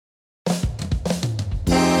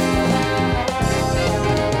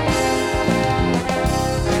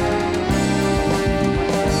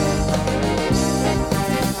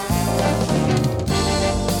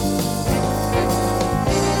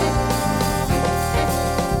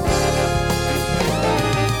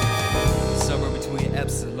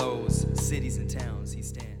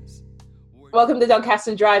Welcome to Don't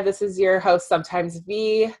and Drive. This is your host, Sometimes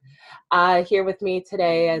V. Here with me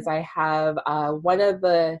today, as I have one of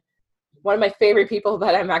my favorite people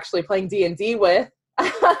that I'm actually playing D&D with,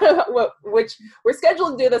 which we're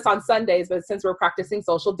scheduled to do this on Sundays, but since we're practicing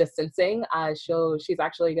social distancing, she's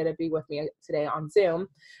actually going to be with me today on Zoom.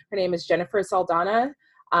 Her name is Jennifer Saldana.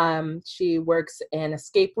 She works in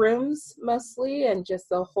escape rooms mostly, and just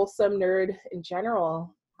a wholesome nerd in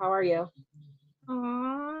general. How are you?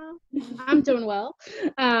 Aww, I'm doing well.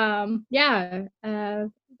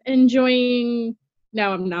 Enjoying.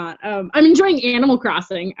 No, I'm not. I'm enjoying Animal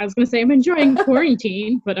Crossing. I was gonna say I'm enjoying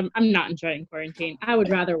quarantine, but I'm not enjoying quarantine. I would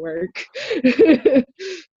rather work.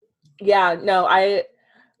 Yeah, no, I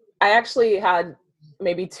actually had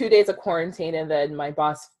maybe 2 days of quarantine, and then my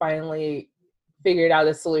boss finally figured out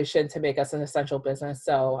a solution to make us an essential business.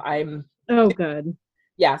 So Good.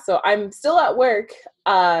 Yeah, so I'm still at work.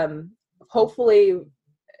 Hopefully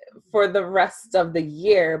for the rest of the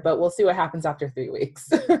year, but we'll see what happens after 3 weeks.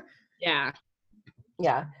 Yeah.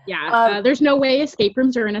 Yeah. There's no way escape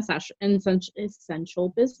rooms are an essential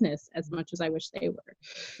business as much as I wish they were.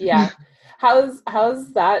 Yeah.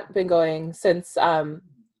 How's that been going since a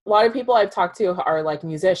lot of people I've talked to are like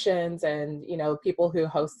musicians and, people who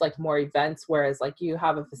host like more events, whereas like you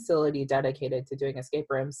have a facility dedicated to doing escape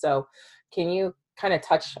rooms. So can you kind of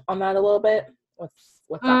touch on that a little bit? What's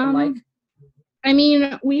that been like? I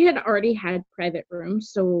mean, we had already had private rooms,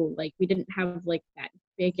 so like we didn't have like that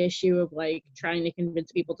big issue of like trying to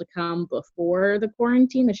convince people to come before the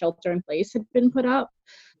quarantine, the shelter in place had been put up.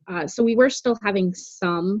 So we were still having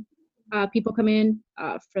some people come in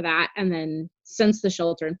for that. And then since the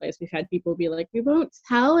shelter in place, we've had people be like, we won't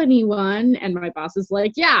tell anyone. And my boss is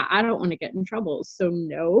like, yeah, I don't want to get in trouble. So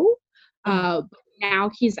no. But now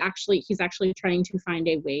he's actually trying to find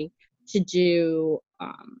a way to do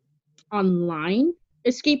online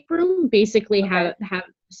escape room, basically. Okay. have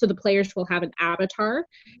so the players will have an avatar,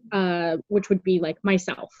 which would be like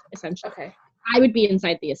myself, essentially. Okay. I would be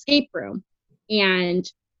inside the escape room, and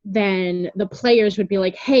then the players would be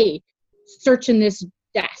like, hey, search in this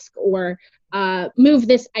desk, or move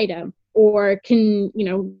this item, or can,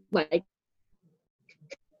 like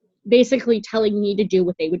basically telling me to do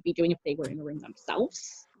what they would be doing if they were in the room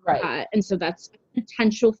themselves. Right. And so that's a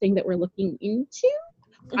potential thing that we're looking into.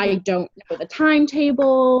 I don't know the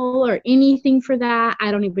timetable or anything for that.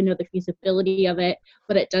 I don't even know the feasibility of it,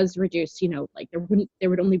 but it does reduce, like there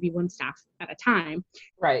would only be one staff at a time.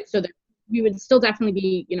 Right. So that we would still definitely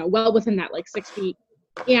be, well within that like 6 feet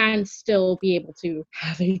and still be able to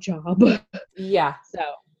have a job. Yeah. So.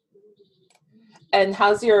 And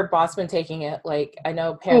how's your boss been taking it? Like, I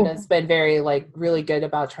know Panda's been very, like, really good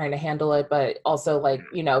about trying to handle it, but also, like,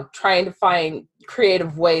 trying to find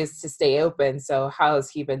creative ways to stay open. So how has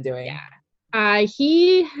he been doing? Yeah.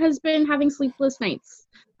 He has been having sleepless nights.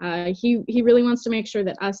 He really wants to make sure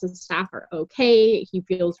that us as staff are okay. He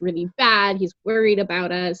feels really bad. He's worried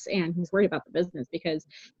about us, and he's worried about the business because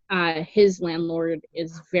his landlord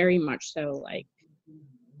is very much so like,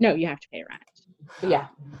 no, you have to pay rent. Yeah.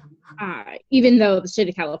 Even though the state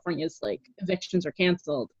of California's like evictions are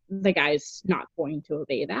canceled, the guy's not going to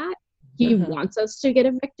obey that. He wants us to get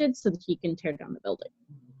evicted so that he can tear down the building.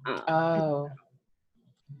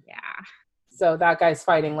 Yeah. So that guy's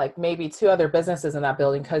fighting like maybe 2 other businesses in that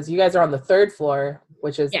building, because you guys are on the 3rd floor,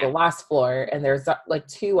 which is the last floor, and there's like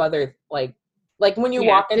 2 other like when you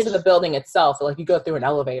walk into the building itself, like you go through an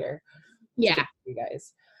elevator. Yeah. You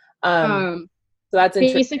guys. So that's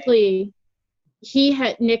basically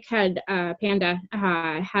Nick had Panda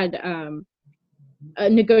had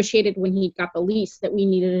negotiated when he got the lease that we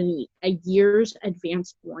needed a year's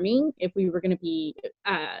advance warning if we were going to be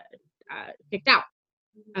kicked out,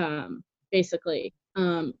 basically.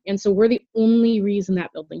 And so we're the only reason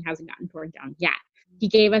that building hasn't gotten torn down yet. He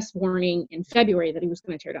gave us warning in February that he was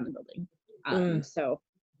going to tear down the building. So,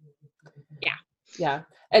 yeah. Yeah.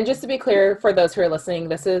 And just to be clear, for those who are listening,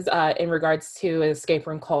 this is in regards to an escape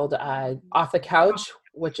room called Off the Couch,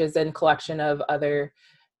 which is in collection of other,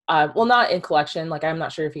 well, not in collection, like I'm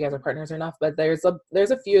not sure if you guys are partners or not, but there's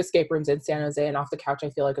a few escape rooms in San Jose, and Off the Couch I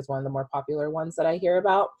feel like is one of the more popular ones that I hear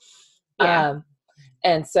about. Yeah.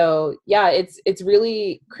 And so, yeah, it's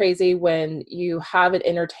really crazy when you have an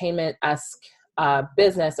entertainment-esque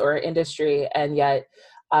business or industry, and yet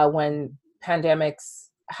when pandemics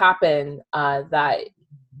happen, that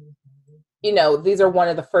these are one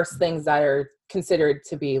of the first things that are considered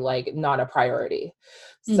to be like not a priority.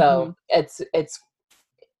 So it's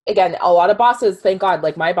again, a lot of bosses, thank God,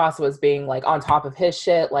 like my boss was being like on top of his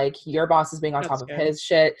shit, like your boss is being on top of his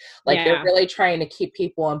shit. Like they're really trying to keep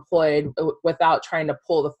people employed without trying to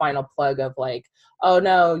pull the final plug of like, oh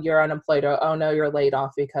no, you're unemployed, or oh no, you're laid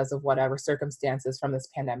off because of whatever circumstances from this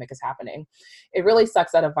pandemic is happening. It really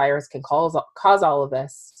sucks that a virus can cause all of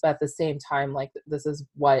this, but at the same time, like this is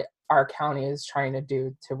what our county is trying to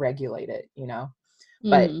do to regulate it, you know?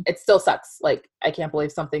 But it still sucks. Like, I can't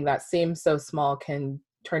believe something that seems so small can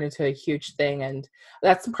turn into a huge thing. And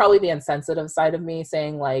that's probably the insensitive side of me,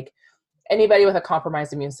 saying like anybody with a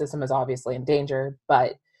compromised immune system is obviously in danger,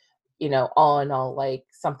 but you know, all in all, like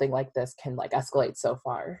something like this can like escalate so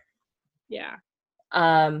far. Yeah.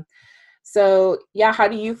 So yeah, how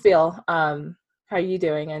do you feel? How are you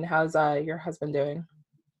doing, and how's your husband doing?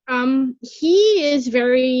 He is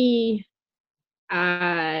very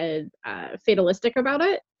fatalistic about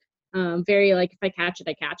it. Very like, if I catch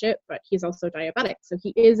it, but he's also diabetic, so he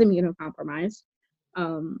is immunocompromised.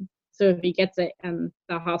 So if he gets it and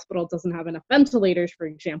the hospital doesn't have enough ventilators, for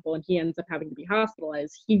example, and he ends up having to be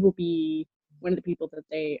hospitalized, he will be one of the people that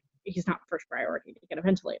he's not first priority to get a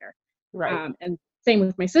ventilator. Right. And same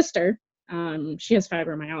with my sister. She has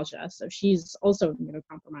fibromyalgia, so she's also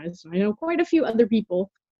immunocompromised. And I know quite a few other people.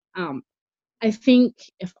 I think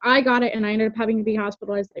if I got it and I ended up having to be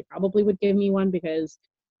hospitalized, they probably would give me one because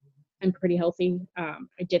I'm pretty healthy.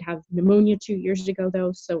 I did have pneumonia 2 years ago,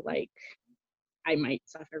 though, so like I might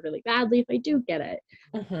suffer really badly if I do get it.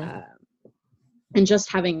 And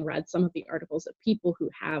just having read some of the articles of people who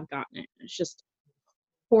have gotten it, it's just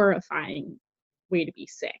horrifying way to be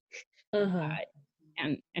sick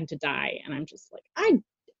and to die. And I'm just like, I'm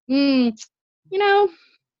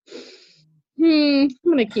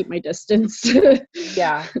gonna keep my distance.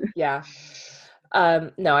 Yeah.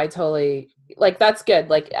 No, I totally, like, that's good.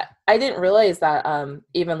 Like, I didn't realize that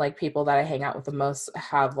even like people that I hang out with the most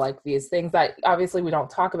have like these things that obviously we don't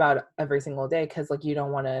talk about every single day, because like you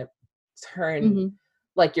don't want to turn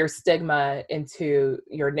like your stigma into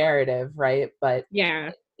your narrative, right? But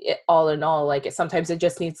all in all, like sometimes it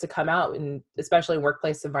just needs to come out, and especially in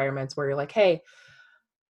workplace environments where you're like, hey,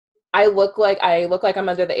 I look like I'm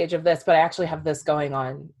under the age of this, but I actually have this going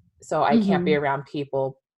on, so I can't be around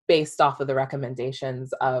people based off of the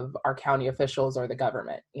recommendations of our county officials or the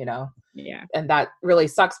government, you know? Yeah. And that really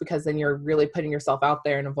sucks, because then you're really putting yourself out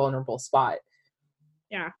there in a vulnerable spot.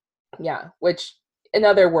 Yeah. Which in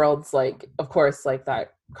other worlds, like, of course, like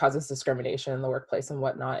that causes discrimination in the workplace and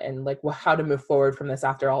whatnot, and like how to move forward from this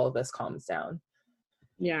after all of this calms down.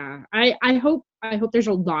 Yeah. I hope there's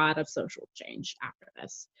a lot of social change after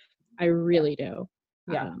this. I really do.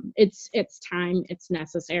 Yeah. It's time, it's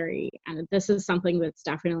necessary. And this is something that's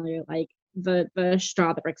definitely like the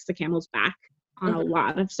straw that breaks the camel's back on a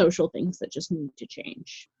lot of social things that just need to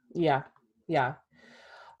change. Yeah.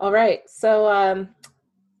 All right. So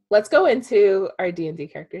let's go into our D&D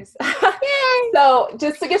characters. So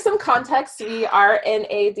just to give some context, we are in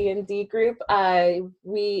a D&D group,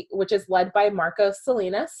 which is led by Marco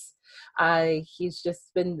Salinas. He's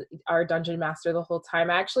just been our dungeon master the whole time.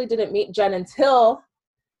 I actually didn't meet Jen until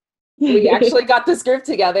we actually got this group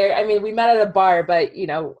together. I mean, we met at a bar, but you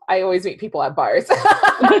know, I always meet people at bars. So,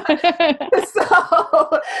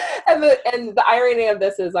 and the irony of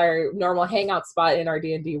this is our normal hangout spot in our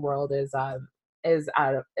D&D world it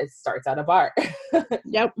starts at a bar.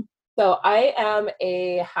 Yep. So I am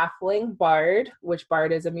a halfling bard, which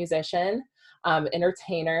bard is a musician,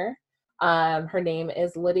 entertainer. Her name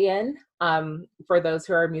is Lydian. For those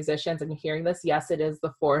who are musicians and hearing this, yes, it is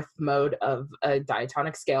the fourth mode of a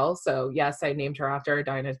diatonic scale. So yes, I named her after a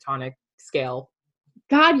diatonic scale.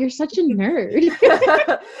 God, you're such a nerd.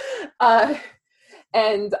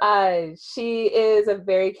 And she is a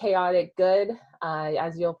very chaotic good,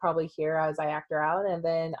 as you'll probably hear as I act her out. And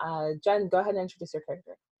then Jen, go ahead and introduce your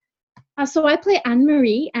character. So I play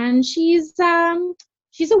Anne-Marie, and she's a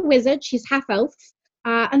wizard. She's half elf.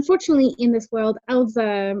 Unfortunately, in this world, elves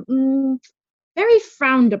are very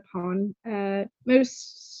frowned upon.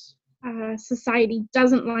 Most society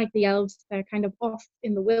doesn't like the elves. They're kind of off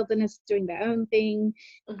in the wilderness doing their own thing.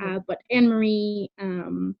 But Anne-Marie,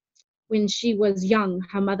 when she was young,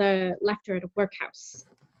 her mother left her at a workhouse.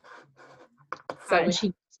 So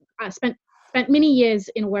she spent many years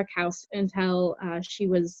in a workhouse until she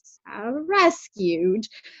was rescued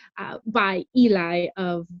by Eli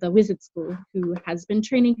of the wizard school, who has been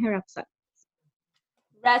training her up since.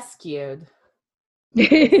 Rescued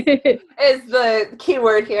is the key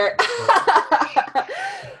word here.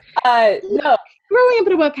 No, growing up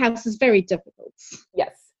in a workhouse is very difficult.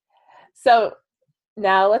 Yes. So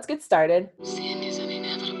now let's get started. Sin is an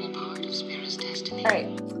inevitable part of Spirit's destiny. All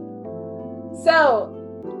right.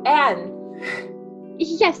 So Anne,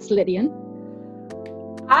 Yes, Lydian.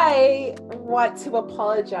 I want to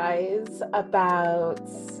apologize about,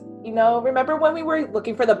 remember when we were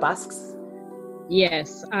looking for the busks?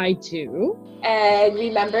 Yes, I do. And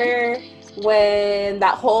remember when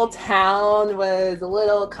that whole town was a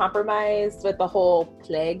little compromised with the whole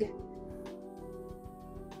plague?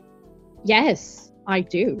 Yes, I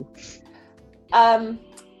do.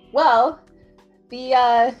 Well,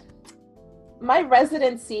 the my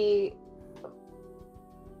residency,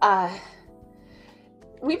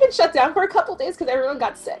 we've been shut down for a couple days because everyone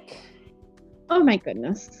got sick. Oh my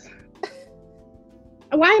goodness.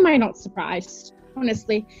 Why am I not surprised?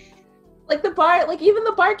 Honestly. Like the bar, like even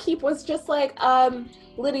the barkeep was just like,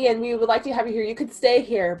 Lydian, we would like to have you here. You could stay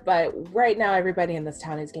here, but right now everybody in this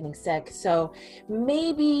town is getting sick. So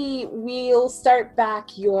maybe we'll start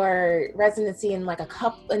back your residency in like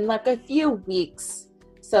a few weeks.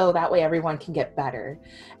 So that way everyone can get better.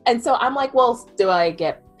 And so I'm like, well, do I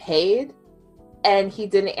get paid? And he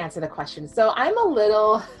didn't answer the question. So I'm a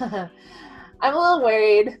little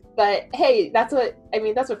worried, but hey, that's what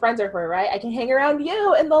friends are for, right? I can hang around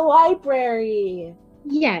you in the library.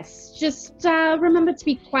 Yes, just remember to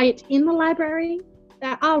be quiet in the library.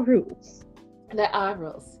 There are rules. There are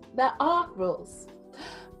rules.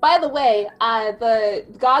 By the way, the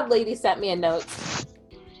God Lady sent me a note.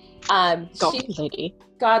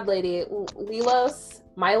 God Lady, Milos.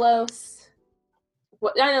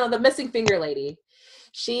 What, I don't know, the missing finger lady.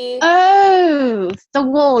 Oh, the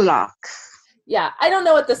warlock. Yeah, I don't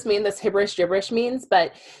know what this gibberish means,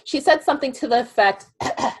 but she said something to the effect,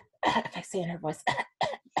 if I say in her voice,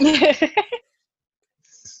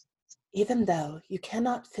 even though you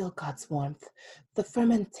cannot feel God's warmth, the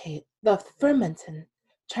fermentin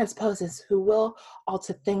transposes who will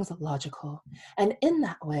alter things logical, and in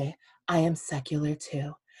that way, I am secular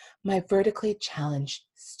too, my vertically challenged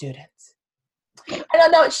student. I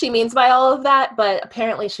don't know what she means by all of that, but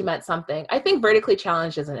apparently she meant something. I think vertically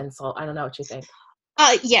challenged is an insult. I don't know what you think.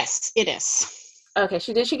 Yes, it is. Okay,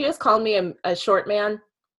 she just called me a short man?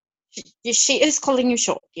 She is calling you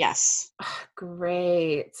short, yes.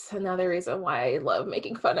 Great. Another reason why I love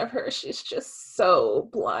making fun of her. She's just so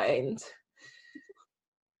blind.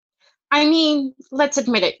 I mean, let's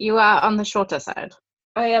admit it, you are on the shorter side.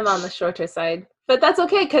 I am on the shorter side. But that's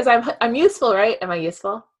okay, because I'm useful, right? Am I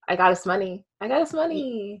useful? I got us money.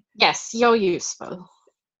 Yes, you're useful.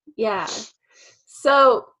 Yeah.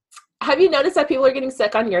 So, have you noticed that people are getting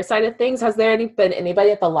sick on your side of things? Has there been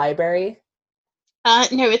anybody at the library? No,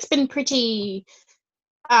 it's been pretty,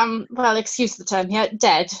 well, excuse the term here,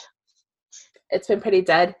 dead. It's been pretty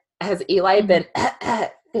dead. Has Eli been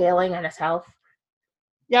failing on his health?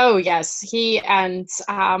 Oh, yes, he and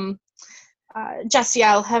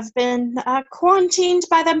Jessiel have been quarantined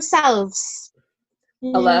by themselves.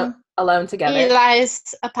 Alone together.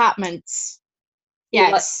 Eli's apartments.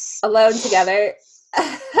 Yes. Alone together.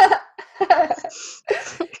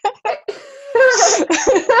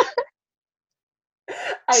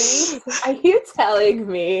 Are you telling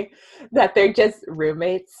me that they're just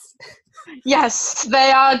roommates? Yes,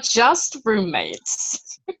 they are just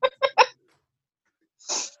roommates.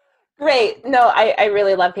 Great. No, I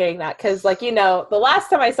really love hearing that because, like, the last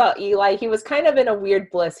time I saw Eli, he was kind of in a weird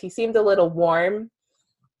bliss. He seemed a little warm.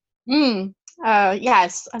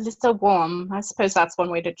 Yes, a little warm. I suppose that's one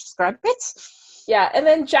way to describe it. Yeah, and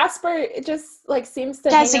then Jasper just seems to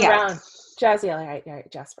hang around. Jazziel,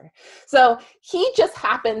 right, Jasper. So he just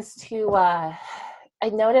happens to I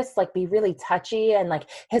noticed be really touchy and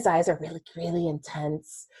his eyes are really, really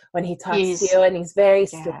intense when he talks to you, and he's very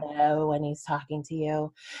slow when he's talking to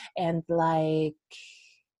you. And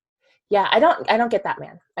yeah, I don't get that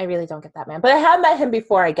man. I really don't get that man. But I have met him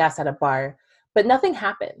before, I guess, at a bar, but nothing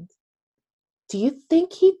happened. Do you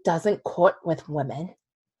think he doesn't court with women?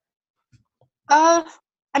 I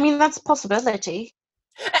mean, that's a possibility.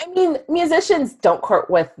 I mean, musicians don't court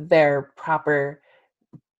with their proper,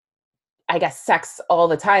 I guess, sex all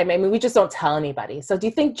the time. I mean, we just don't tell anybody. So do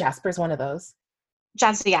you think Jasper's one of those?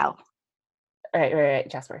 Jazziel. Right,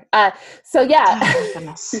 Jasper. So yeah. Oh,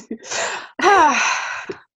 goodness.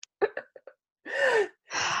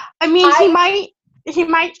 I mean, he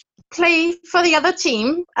might play for the other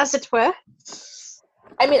team, as it were.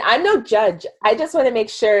 I mean, I'm no judge. I just want to make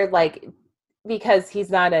sure, because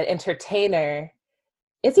he's not an entertainer.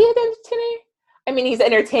 Is he an entertainer? I mean, he's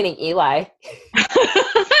entertaining Eli.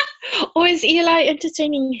 Or is Eli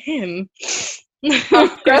entertaining him?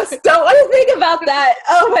 Oh, gross. Don't want to think about that.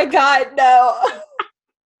 Oh my God, no.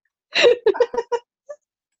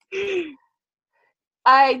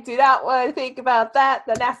 I do not want to think about that.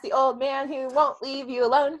 The nasty old man who won't leave you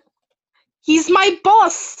alone. He's my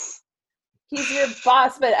boss. He's your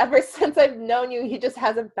boss, but ever since I've known you, he just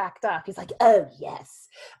hasn't backed up. He's like, oh, yes,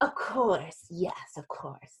 of course. Yes, of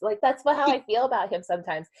course. Like, that's how I feel about him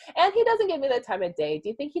sometimes. And he doesn't give me the time of day. Do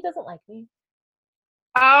you think he doesn't like me?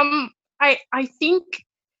 I think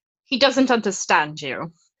he doesn't understand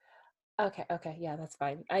you. Okay, yeah, that's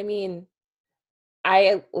fine. I mean,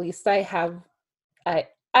 I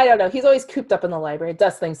don't know. He's always cooped up in the library,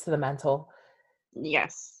 does things to the mental.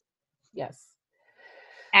 Yes.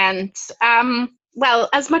 And well,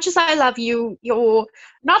 as much as I love you, you're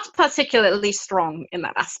not particularly strong in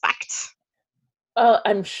that aspect. Oh,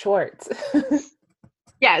 I'm short.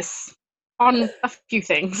 Yes, on a few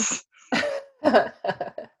things.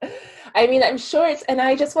 I mean, I'm short, and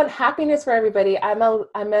I just want happiness for everybody. I'm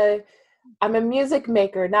a music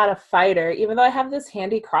maker, not a fighter. Even though I have this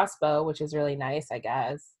handy crossbow, which is really nice, I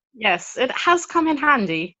guess. Yes, it has come in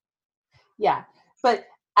handy. Yeah, but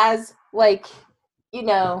as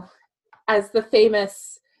as the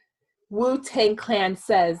famous Wu-Tang Clan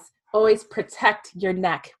says, always protect your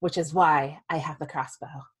neck, which is why I have the crossbow.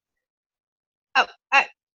 Oh,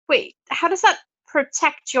 wait, how does that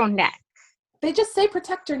protect your neck? They just say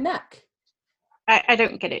protect your neck. I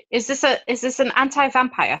don't get it. Is this an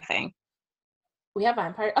anti-vampire thing? We have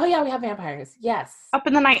vampires. Oh yeah, we have vampires. Yes. Up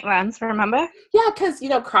in the Nightlands, remember? Yeah, because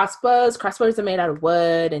crossbows are made out of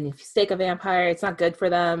wood, and if you stake a vampire, it's not good for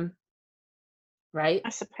them. Right? I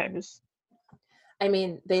suppose. I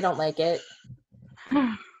mean, they don't like it.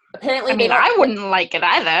 Apparently, I wouldn't like it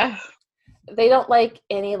either. They don't like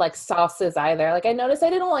any sauces either. Like, I noticed I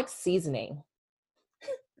didn't like seasoning.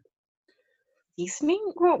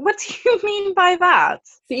 Seasoning? What do you mean by that?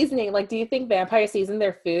 Seasoning. Like, do you think vampires season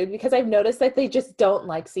their food? Because I've noticed that they just don't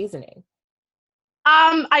like seasoning.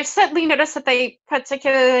 I've certainly noticed that they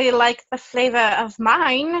particularly like the flavor of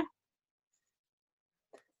mine.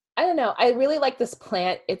 I don't know. I really like this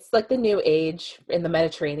plant. It's like the new age in the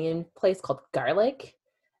Mediterranean place called garlic.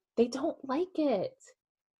 They don't like it.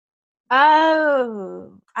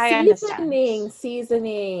 Oh, I understand.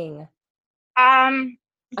 Seasoning. I'm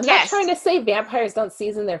not trying to say vampires don't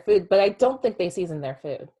season their food, but I don't think they season their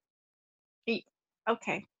food.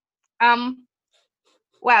 Okay.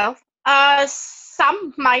 Well,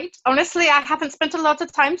 some might. Honestly, I haven't spent a lot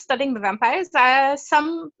of time studying the vampires.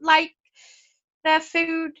 Some like their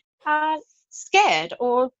food scared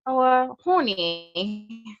or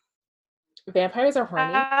horny. Vampires are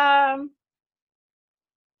horny?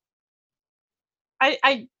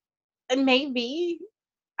 I maybe.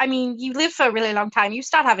 I mean, you live for a really long time. You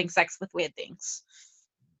start having sex with weird things.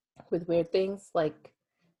 With weird things like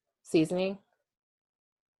seasoning?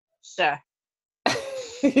 Sure.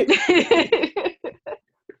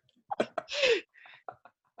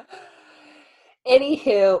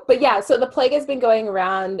 Anywho, but yeah, so the plague has been going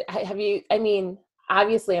around.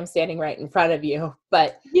 Obviously I'm standing right in front of you,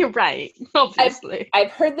 but you're right, obviously.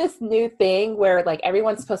 I've heard this new thing where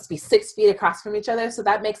everyone's supposed to be 6 feet across from each other, so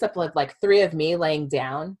that makes up like 3 of me laying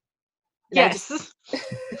down. Yes.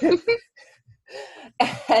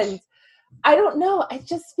 And I don't know, I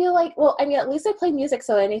just feel like, at least I play music,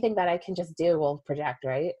 so anything that I can just do will project,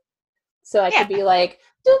 right? So I could be like,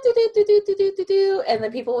 do, do, do, do, do, do, do, do, and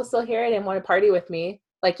then people will still hear it and want to party with me.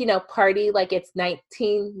 Party like it's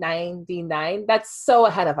 1999. That's so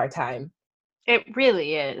ahead of our time. It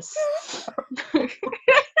really is.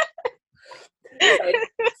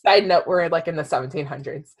 Side note, we're in the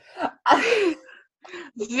 1700s.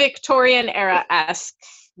 Victorian era-esque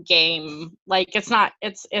game.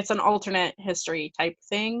 It's an alternate history type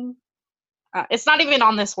thing. It's not even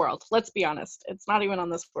on this world. Let's be honest. It's not even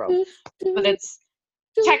on this world. But it's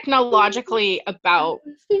technologically about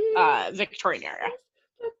Victorian era.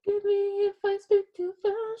 Forgive me if I speak too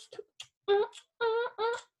fast.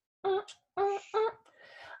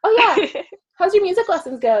 Oh yeah. How's your music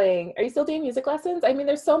lessons going? Are you still doing music lessons? I mean,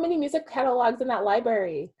 there's so many music catalogs in that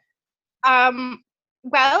library.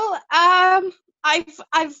 Well,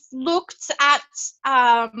 I've looked at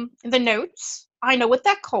the notes. I know what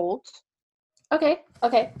they're called. Okay.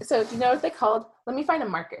 So do you know what they're called? Let me find a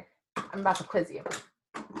marker. I'm about to quiz you.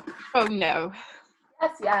 Oh no.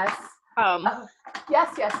 Yes.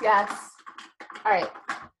 Yes. All right.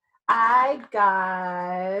 I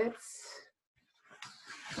got,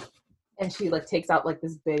 and she takes out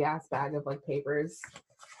this big ass bag of papers,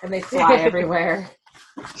 and they fly everywhere.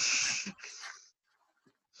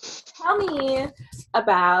 Tell me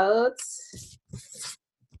about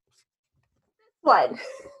what?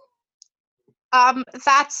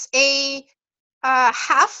 That's a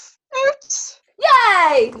half note.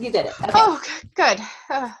 Yay! You did it. Okay. Oh, good.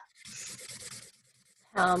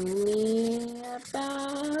 Tell me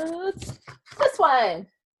about this one.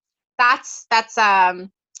 That's a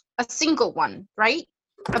single one, right?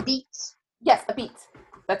 A beat. Yes, a beat.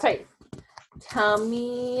 That's right. Tell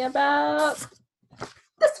me about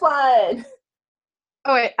this one.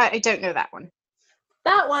 Oh, I don't know that one.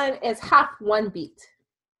 That one is half one beat.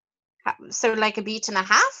 So like a beat and a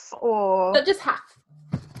half, or No, just half.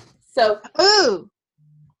 So oh.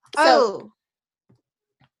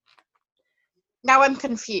 Now I'm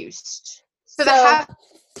confused. So the half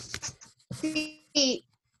beat.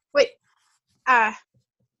 Wait.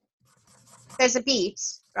 There's a beat,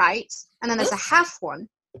 right? And then there's a half one.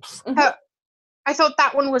 Mhm. I thought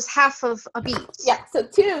that one was half of a beat. Yeah, so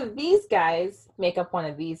two of these guys make up one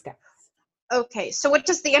of these guys. Okay, so what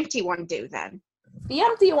does the empty one do then? The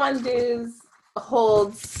empty one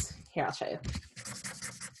holds, here, I'll show you.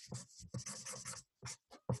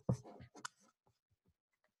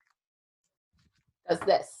 Does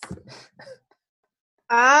this.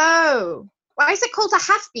 Oh, why is it called a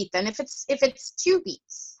half beat then? If it's two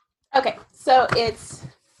beats. Okay, so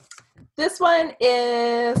this one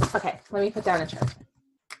is, okay, let me put down a chart.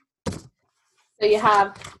 So you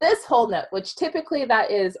have this whole note, which typically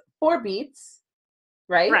that is 4 beats,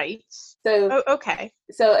 right? Right. So, okay.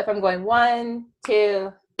 So if I'm going 1,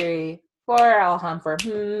 2, 3, 4, I'll hum for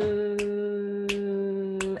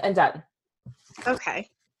and done. Okay.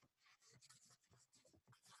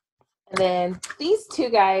 And then these two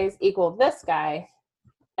guys equal this guy.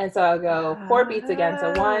 And so I'll go 4 beats again.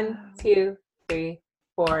 So 1, 2, 3,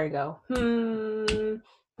 4, and go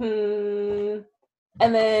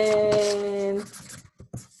and then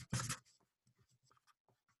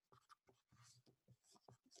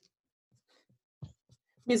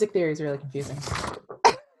music theory is really confusing.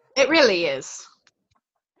 It really is.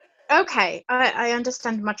 Okay, I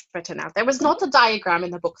understand much better now. There was not a diagram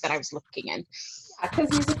in the book that I was looking in. Yeah, because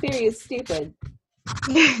music theory is stupid.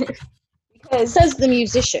 Because says the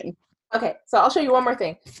musician. Okay, so I'll show you one more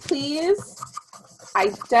thing. Please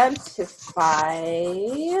identify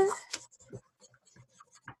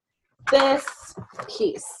this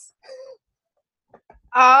piece.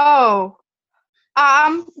 Oh.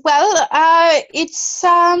 Well, it's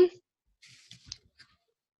I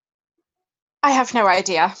have no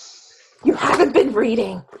idea. You haven't been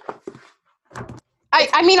reading.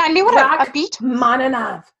 I mean, I knew what a beat.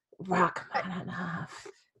 Rachmaninoff. Rachmaninoff.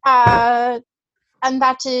 And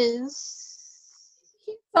that is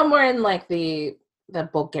somewhere in like the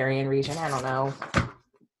Bulgarian region. I don't know.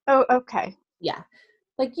 Oh, okay. Yeah,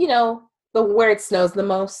 like where it snows the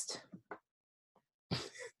most.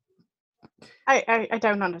 I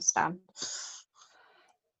don't understand.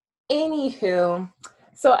 Anywho,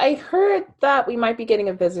 so I heard that we might be getting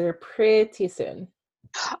a visitor pretty soon.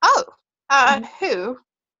 Oh, who?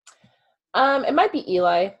 It might be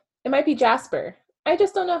Eli. It might be Jasper. I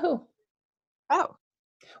just don't know who. Oh.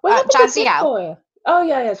 What happened to Thick Jazziel. Boy? Oh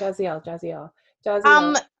yeah, Jazziel.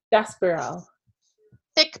 Jasper.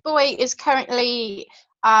 Thick Boy is currently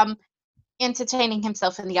entertaining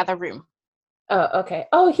himself in the other room. Oh, okay.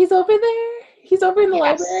 Oh, he's over there? He's over in the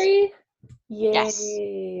Yes. library? Yay. Yes.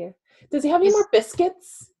 Does he have any more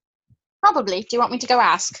biscuits? Probably. Do you want me to go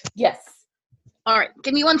ask? Yes. All right,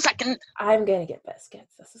 give me 1 second. I'm going to get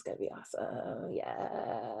biscuits. This is going to be awesome.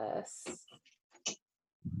 Yes.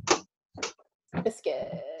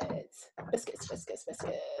 Biscuits.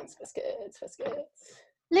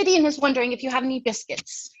 Lydian is wondering if you have any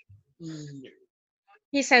biscuits.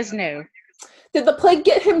 He says no. Did the plague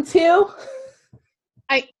get him too?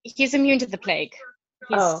 He's immune to the plague.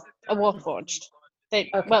 He's a warforged.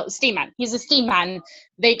 Okay. Well, steam man. He's a steam man.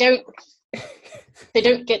 They don't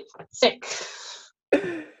get sick.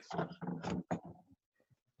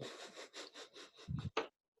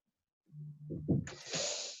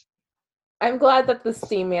 I'm glad that the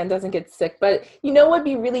steam man doesn't get sick, but what would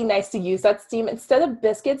be really nice to use that steam instead of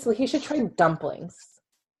biscuits? He should try dumplings.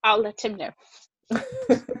 I'll let him know.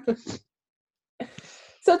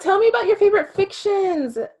 So tell me about your favorite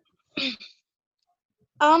fictions.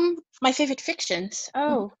 My favorite fictions.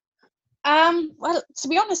 Oh. Well, to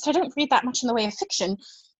be honest, I don't read that much in the way of fiction.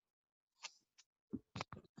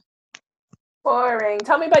 Boring.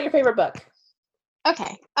 Tell me about your favorite book.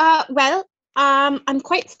 Okay. Well, I'm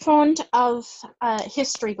quite fond of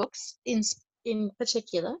history books in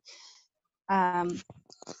particular.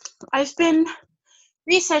 I've been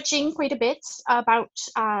researching quite a bit about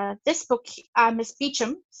this book, Miss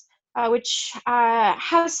Beecham, which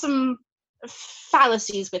has some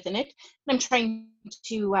fallacies within it, and I'm trying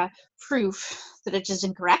to prove that it is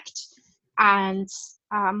incorrect. And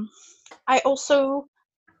I also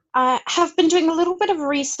have been doing a little bit of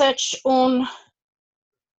research on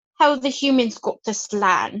how the humans got this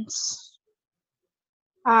land.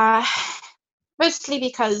 Mostly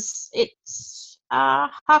because it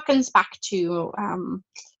harkens back to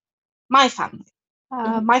my family.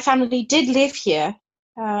 My family did live here,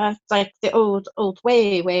 like the old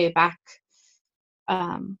way back.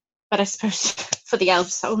 But I suppose for the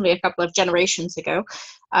elves, only a couple of generations ago,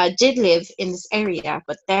 did live in this area.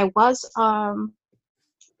 But there was a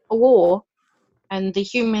war, and the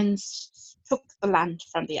humans took the land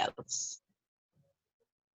from the elves.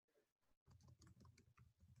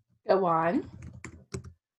 Go on.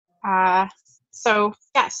 So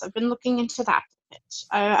yes, I've been looking into that a bit.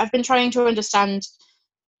 I've been trying to understand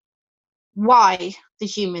why the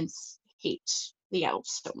humans hate the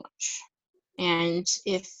elves so much, and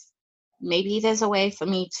if maybe there's a way for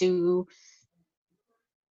me to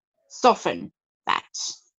soften that.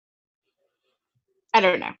 I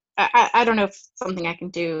don't know. I don't know if it's something I can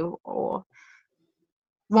do or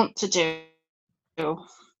want to do,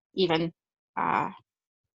 even. I'm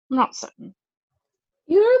not certain.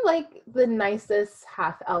 You're like the nicest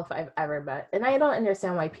half elf I've ever met, and I don't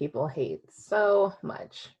understand why people hate so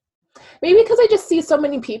much. Maybe because I just see so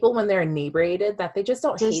many people when they're inebriated that they just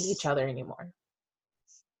don't hate each other anymore.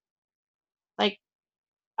 Like,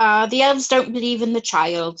 the elves don't believe in the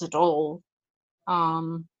child at all,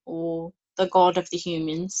 or the god of the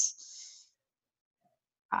humans.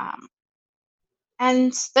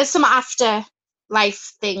 And there's some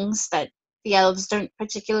afterlife things that the elves don't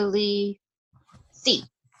particularly see.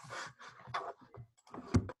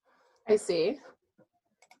 I see.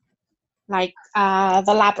 Like the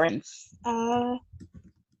labyrinth.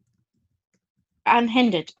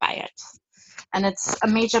 Unhindered by it. And it's a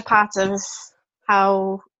major part of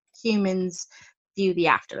how humans view the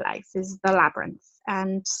afterlife is the labyrinth.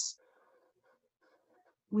 And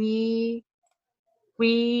we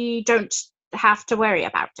don't have to worry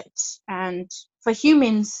about it. And for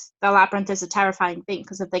humans, the labyrinth is a terrifying thing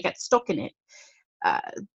because if they get stuck in it,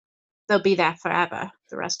 they'll be there forever,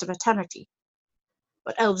 the rest of eternity.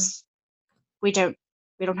 But elves, we don't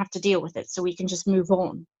have to deal with it, so we can just move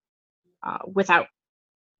on without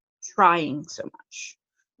trying so much.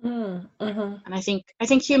 And I think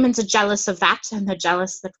humans are jealous of that, and they're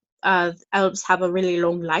jealous that elves have a really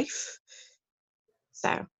long life.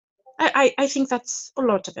 So I think that's a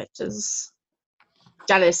lot of it is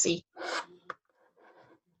jealousy.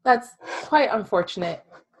 That's quite unfortunate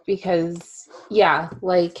because, yeah,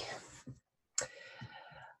 like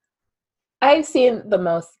I've seen the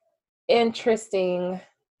most interesting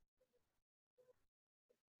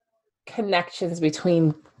connections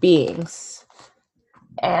between beings,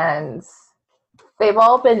 and they've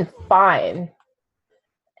all been fine.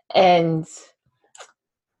 And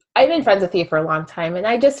I've been friends with you for a long time, and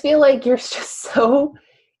I just feel like you're just so,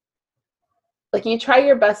 like, you try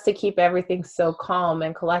your best to keep everything so calm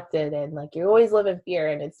and collected, and like you always live in fear,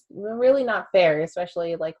 and it's really not fair,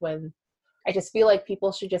 especially like when I just feel like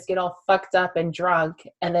people should just get all fucked up and drunk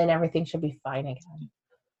and then everything should be fine again.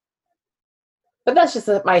 But that's just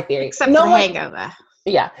my theory. Except for the hangover.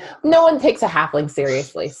 Yeah. No one takes a halfling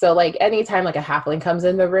seriously. So like anytime like a halfling comes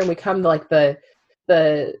in the room, we come to like the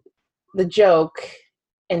joke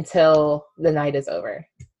until the night is over.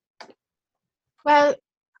 Well,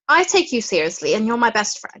 I take you seriously and you're my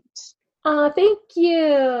best friend. Thank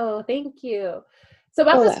you. Thank you. So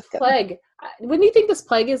about this plague, when do you think this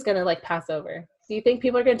plague is gonna like pass over? Do you think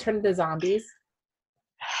people are gonna turn into zombies?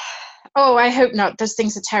 Oh, I hope not. Those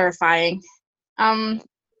things are terrifying. I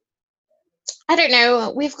don't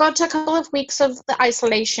know. We've got a couple of weeks of the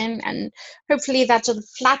isolation, and hopefully that'll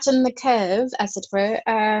flatten the curve, as it were,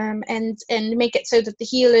 and make it so that the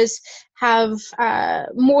healers have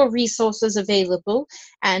more resources available,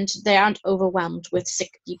 and they aren't overwhelmed with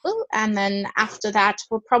sick people. And then after that,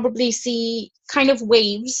 we'll probably see kind of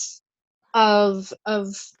waves of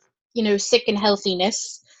sick and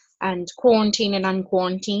healthiness, and quarantine and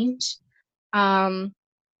unquarantined.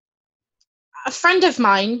 A friend of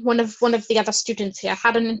mine, one of the other students here,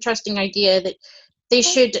 had an interesting idea that they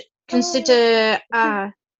should consider.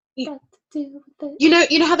 You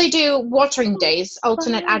know how they do watering days.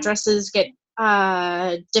 Alternate addresses get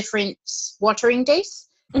different watering days.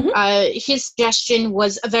 Mm-hmm. His suggestion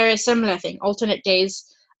was a very similar thing. Alternate days,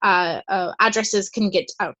 addresses can get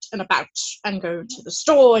out and about and go to the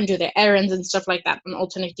store and do their errands and stuff like that. And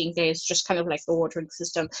alternating days, just kind of like the watering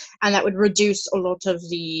system, and that would reduce a lot of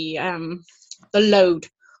the load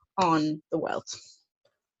on the world.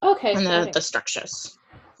 Okay. And the structures.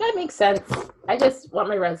 That makes sense. I just want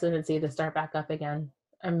my residency to start back up again.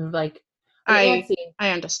 I'm like, antsy.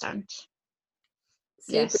 I understand.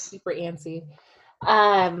 Super antsy.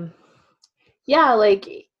 Yeah,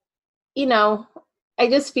 like I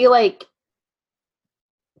just feel like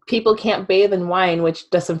people can't bathe in wine, which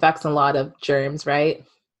disinfects a lot of germs, right?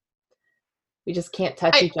 We just can't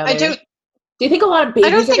touch each I other. don't Do you think a lot of I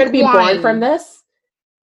don't babies are going to think be born from wine. this?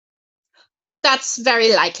 That's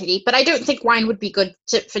very likely, but I don't think wine would be good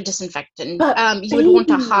for disinfectant. But You would want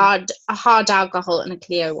babies, a hard alcohol and a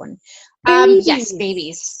clear one. Yes, babies.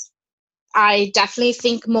 babies. I definitely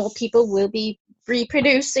think more people will be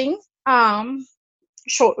reproducing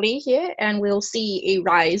shortly here, and we'll see a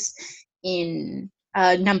rise in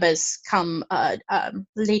numbers come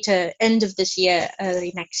later end of this year,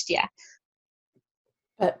 early next year.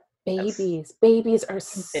 But babies are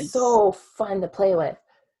Convinced. so fun to play with.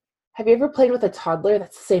 Have you ever played with a toddler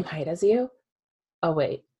that's the same height as you? Oh,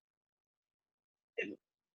 wait.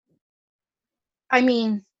 I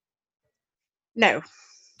mean, no.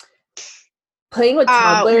 Playing with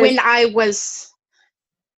toddlers. When I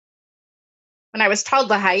was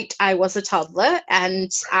toddler height, I was a toddler, and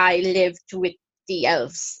I lived with the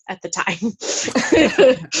elves at the time.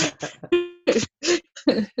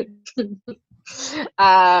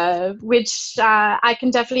 Which I can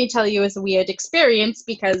definitely tell you is a weird experience,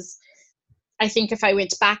 because I think if I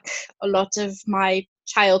went back, a lot of my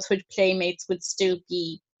childhood playmates would still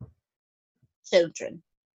be children,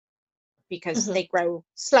 because Mhm. they grow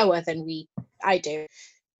slower than I do.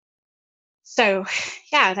 So,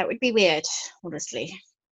 yeah, that would be weird, honestly.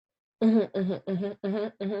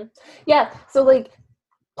 Yeah, so like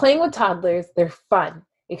playing with toddlers, they're fun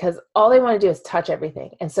because all they want to do is touch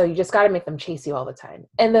everything. And so you just got to make them chase you all the time.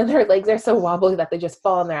 And then their legs are so wobbly that they just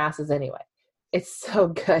fall on their asses anyway. It's so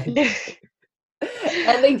good.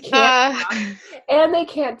 And they can't and they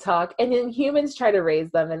can't talk. And then humans try to raise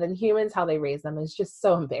them, and then humans how they raise them is just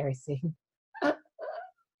so embarrassing.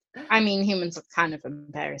 I mean, humans are kind of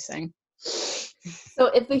embarrassing. So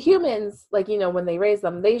if the humans, like, when they raise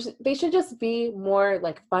them, they should just be more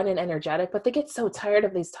like fun and energetic, but they get so tired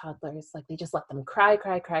of these toddlers. Like they just let them cry,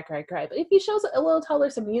 cry, cry, cry, cry. But if you show a little toddler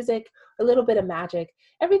some music, a little bit of magic,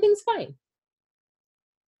 everything's fine.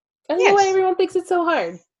 I don't know why Yes. everyone thinks it's so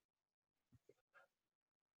hard.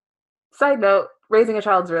 Side note, raising a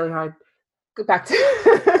child is really hard. Go back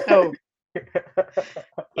to Oh.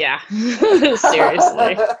 Yeah.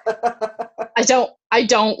 Seriously. I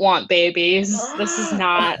don't want babies. This is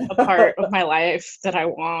not a part of my life that I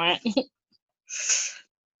want.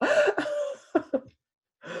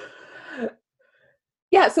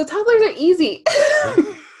 Yeah, so toddlers are easy.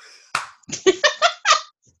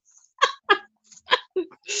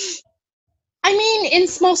 I mean, in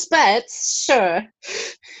small spurts, sure.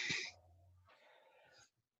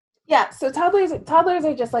 Yeah, so toddlers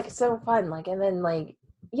are just like so fun, like, and then like,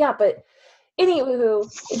 yeah, but anywho,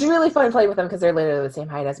 it's really fun playing with them because they're literally the same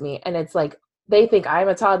height as me, and it's like they think I'm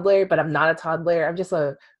a toddler, but I'm not a toddler. I'm just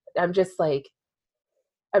like I'm just like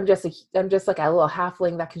a little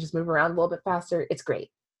halfling that can just move around a little bit faster. It's great.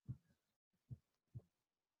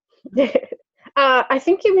 I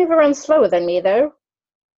think you move around slower than me, though.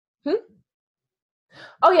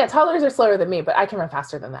 Oh yeah, toddlers are slower than me, but I can run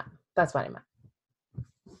faster than them. That's what I meant.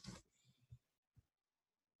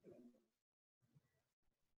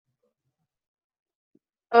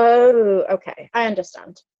 Oh, okay. I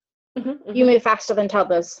understand. You move faster than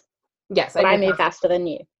toddlers. Yes, but I move faster than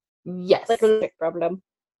you. Yes. Little problem.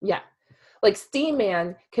 Yeah. Like Steam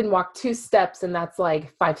Man can walk 2 steps, and that's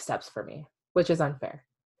like 5 steps for me, which is unfair.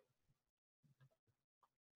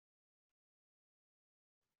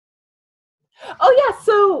 Oh yeah,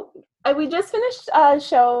 so we just finished a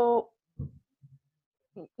show.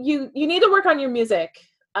 You need to work on your music,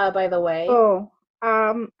 by the way. Oh,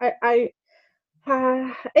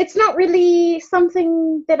 it's not really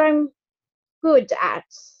something that I'm good at,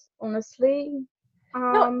 honestly.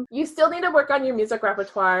 No, you still need to work on your music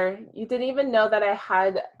repertoire. You didn't even know that I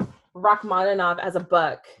had Rachmaninoff as a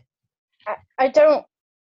book. I don't.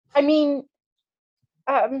 I mean,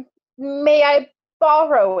 may I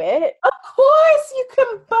borrow it? Of course you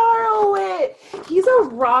can borrow it. He's a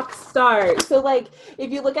rock star. So like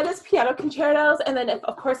if you look at his piano concertos, and then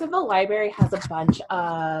of course if the library has a bunch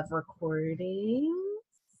of recordings.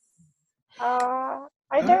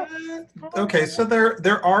 I don't. Okay, so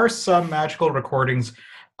there are some magical recordings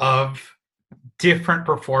of different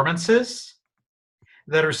performances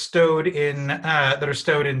that are stowed in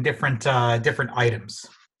different different items.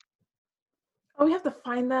 Oh, we have to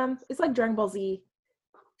find them. It's like Dragon Ball Z.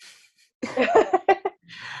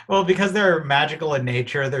 Well, because they're magical in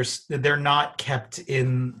nature, they're not kept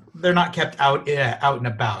out and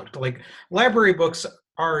about. Like library books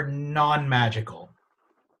are non-magical,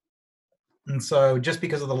 and so just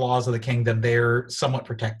because of the laws of the kingdom, they're somewhat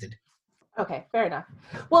protected. Okay, fair enough.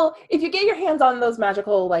 Well, if you get your hands on those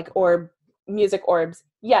magical like orb music orbs,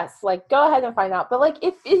 yes, like go ahead and find out. But like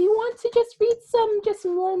if you want to just read just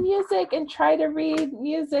more music and try to read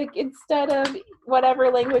music instead of whatever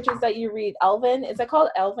languages that you read, Elven, is it called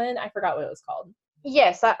Elven? I forgot what it was called.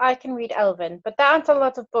 Yes, I can read Elven, but there aren't a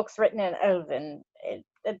lot of books written in Elven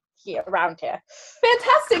here around here.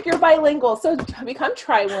 Fantastic, you're bilingual. So become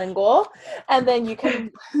trilingual, and then you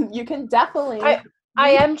can definitely.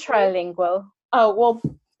 I am trilingual. Oh well,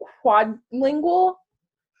 quadlingual.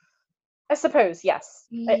 I suppose, yes.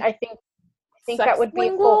 I think that would be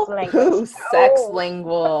a Sexlingual? fourth language. Ooh,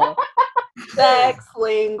 sexlingual.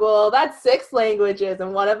 Sexlingual. That's 6 languages,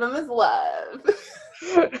 and one of them is love.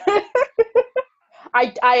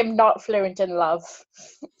 I am not fluent in love.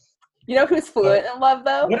 You know who's fluent in love,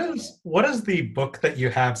 though? What does the book that you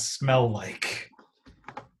have smell like?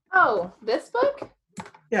 Oh, this book?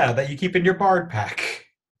 Yeah, that you keep in your bard pack.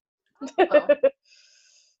 Oh.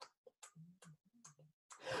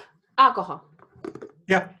 Alcohol.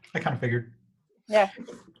 Yeah, I kind of figured. Yeah.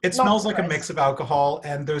 It Not smells like a surprised. mix of alcohol,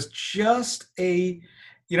 and there's just you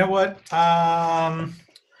know what?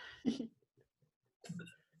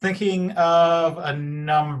 Thinking of a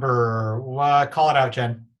number. Call it out,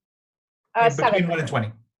 Jen. Between 7. 1 and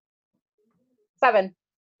 20. 7.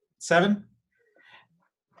 7?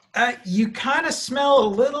 You kind of smell a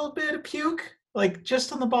little bit of puke, like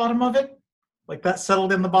just on the bottom of it. Like that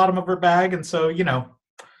settled in the bottom of her bag, and so, Yeah.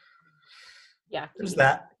 there's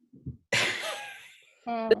that.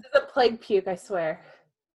 This is a plague puke, I swear.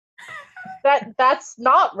 That's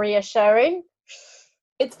not reassuring.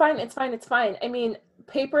 It's fine. I mean,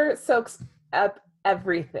 paper soaks up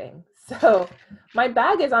everything. So my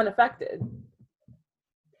bag is unaffected.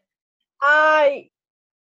 I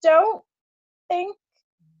don't think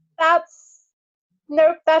that's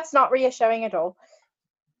not reassuring at all.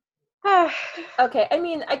 Okay, I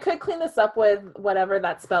mean, I could clean this up with whatever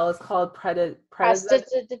that spell is called,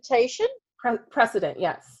 Prestidigitation? precedent,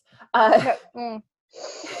 yes. Mm.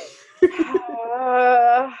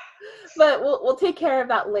 But we'll take care of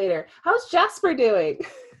that later. How's Jasper doing?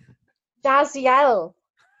 Jaziel.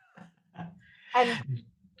 And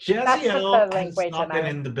that's the Jaziel third has language not I been know.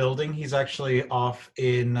 in the building. He's actually off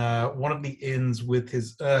in one of the inns with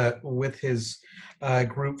his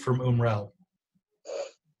group from Umrel.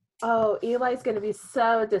 Oh, Eli's going to be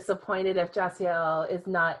so disappointed if Jaziel is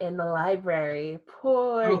not in the library.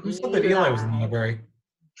 Poor Oh, who said that Eli was in the library?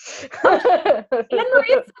 And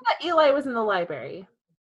Maria said that Eli was in the library.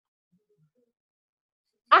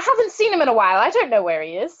 I haven't seen him in a while. I don't know where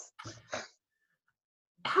he is.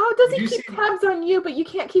 How does Did he you keep see- tabs on you, but you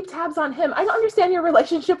can't keep tabs on him? I don't understand your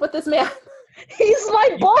relationship with this man. He's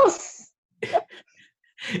my boss.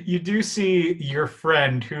 You do see your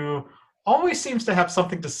friend who always seems to have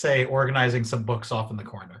something to say organizing some books off in the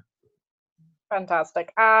corner.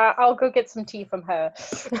 Fantastic. I'll go get some tea from her.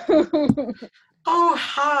 Oh,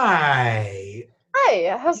 hi.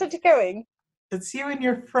 Hi, how's it going? It's you and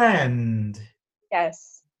your friend.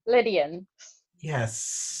 Yes, Lydian.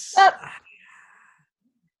 Yes.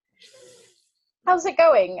 How's it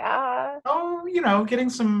going? Oh, getting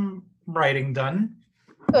some writing done.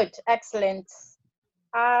 Good, excellent.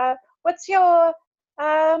 What's your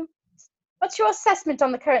assessment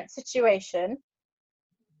on the current situation?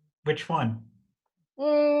 Which one?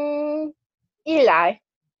 Eli.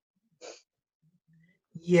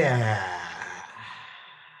 Yeah.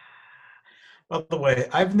 By the way,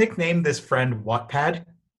 I've nicknamed this friend Wattpad,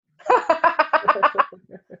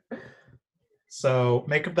 so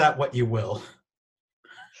make of that what you will.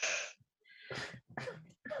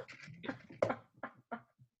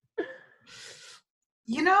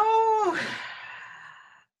 I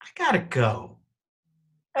gotta go.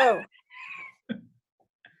 Oh,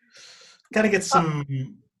 Gotta get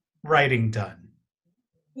some writing done.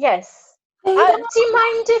 yes. Do you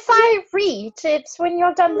mind if I read it when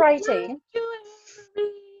you're done writing?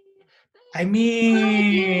 I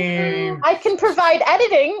mean, I can provide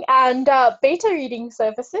editing and beta reading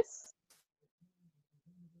services.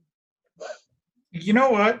 you know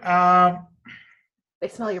what? They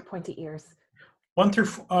smell your pointy ears. 1 through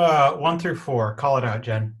 4. Call it out,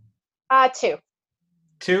 Jen. 2.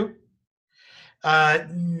 2?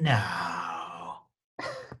 No.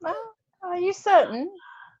 Well, are you certain?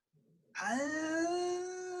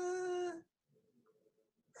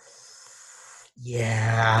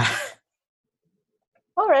 Yeah.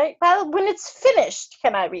 All right. Well, when it's finished,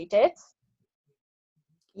 can I read it?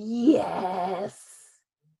 Yes.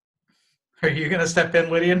 Are you gonna step in,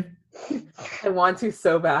 Lydian? I want to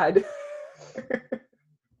so bad.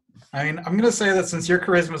 I mean, I'm gonna say that since your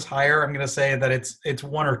charisma's higher, I'm gonna say that it's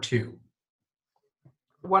 1 or 2.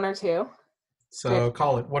 1 or 2? So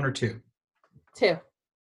call it 1 or 2. 2.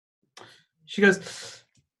 She goes,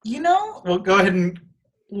 well, go ahead and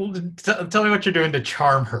tell me what you're doing to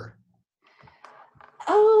charm her.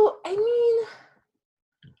 Oh, I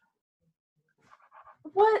mean,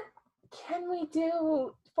 what can we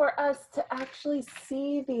do for us to actually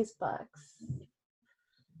see these books?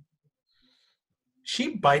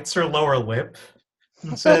 She bites her lower lip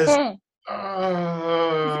and says,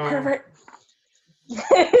 Pervert.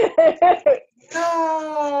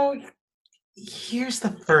 no, here's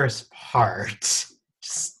the first part.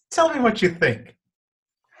 Just tell me what you think.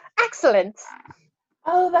 Excellent.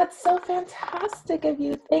 Oh, that's so fantastic of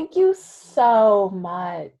you. Thank you so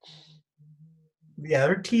much. Yeah,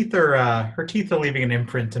 her teeth are leaving an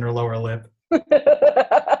imprint in her lower lip.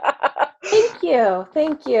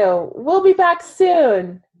 Thank you. We'll be back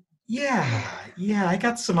soon. Yeah, I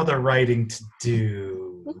got some other writing to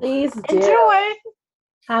do. Please do. Enjoy.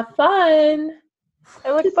 Have fun.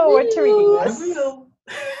 I look forward to reading I this. will.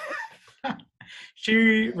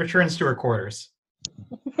 She returns to her quarters.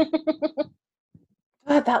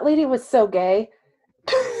 God, that lady was so gay.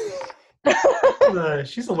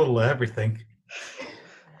 She's a little of everything.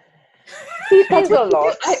 See, She's a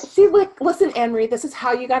lot. Listen, Anne-Marie, this is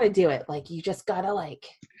how you got to do it. Like, you just got to,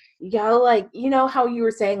 you know how you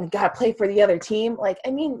were saying, got to play for the other team? Like,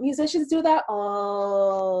 I mean, musicians do that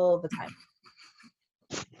all the time.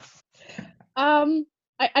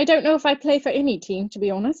 I don't know if I play for any team, to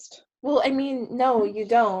be honest. Well, I mean, no, you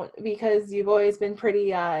don't, because you've always been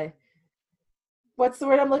pretty, what's the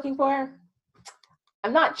word I'm looking for?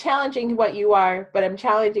 I'm not challenging what you are, but I'm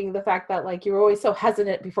challenging the fact that, like, you're always so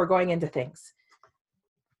hesitant before going into things.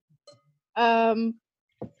 You're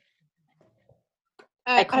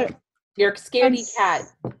a scaredy cat.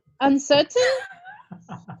 Uncertain?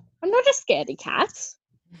 I'm not a scaredy cat.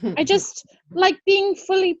 I just like being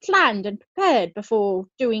fully planned and prepared before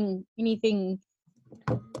doing anything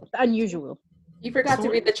unusual. You forgot to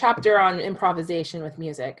read the chapter on improvisation with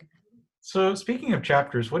music. So speaking of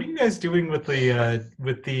chapters, what are you guys doing with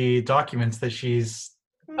the documents that she's?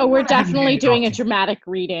 Oh, we're definitely doing a dramatic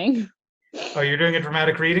reading. Oh, you're doing a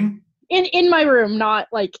dramatic reading? In my room, not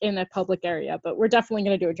like in a public area, but we're definitely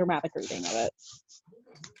going to do a dramatic reading of it.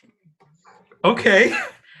 Okay.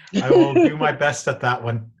 I will do my best at that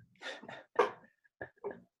one.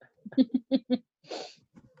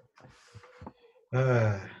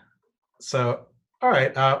 So, all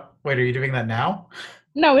right. Wait, are you doing that now?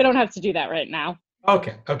 No, we don't have to do that right now.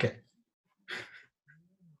 Okay.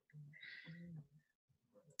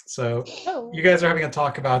 So, you guys are having a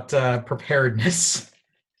talk about preparedness.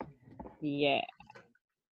 Yeah.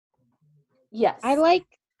 Yes. I like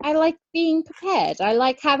being prepared. I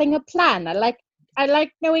like having a plan. I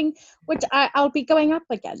like knowing what I'll be going up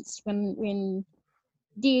against when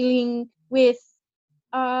dealing with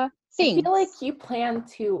things. I feel like you plan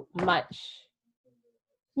too much.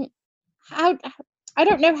 I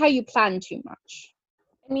don't know how you plan too much.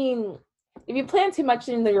 I mean, if you plan too much,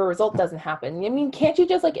 then your result doesn't happen. I mean, can't you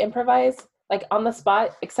just improvise, on the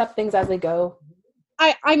spot, accept things as they go?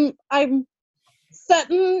 I'm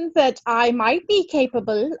certain that I might be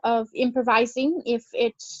capable of improvising if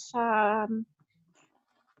it's a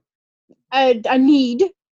need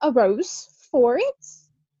arose for it.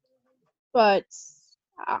 But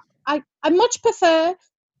I much prefer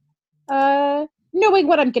knowing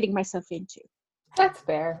what I'm getting myself into. That's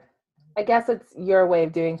fair. I guess it's your way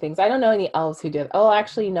of doing things. I don't know any elves who do it. Oh,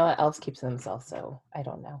 actually, you know what? Elves keep to themselves, so I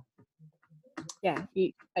don't know. Yeah,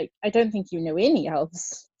 I don't think you know any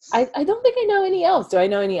elves. I don't think I know any elves. Do I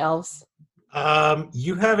know any elves?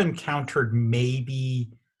 You have encountered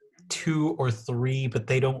maybe 2 or 3, but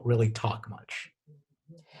they don't really talk much.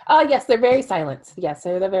 Yes, they're very silent. Yes,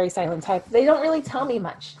 they're the very silent type. They don't really tell me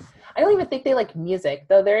much. I don't even think they like music,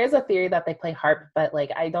 though there is a theory that they play harp, but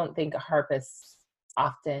I don't think harpists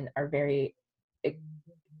often are very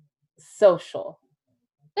social.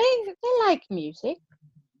 They like music.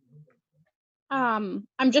 I'm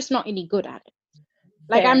just not any good at it.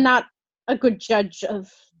 Fair. I'm not a good judge of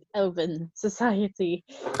elven society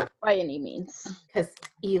by any means. Because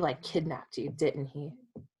he kidnapped you, didn't he?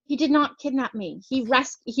 He did not kidnap me. He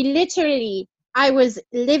literally, I was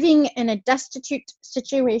living in a destitute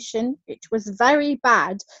situation. It was very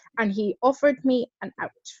bad, and he offered me an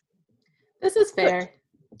out. This is fair.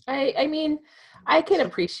 I mean, I can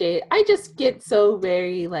appreciate. I just get so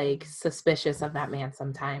very suspicious of that man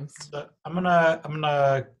sometimes. I'm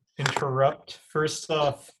gonna interrupt. First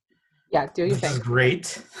off, yeah, do your this thing. is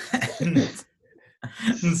great.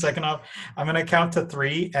 And second off, I'm going to count to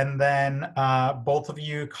 3, and then both of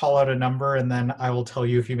you call out a number, and then I will tell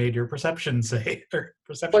you if you made your perception or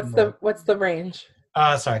perception roll. What's the range?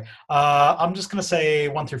 Sorry. I'm just going to say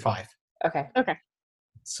 1 through 5. Okay. Okay.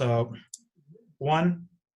 So 1,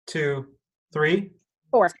 2, 3.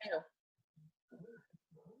 4.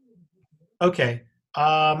 Okay.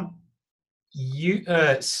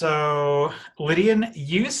 So Lydian,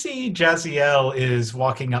 you see Jaziel is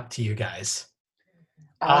walking up to you guys.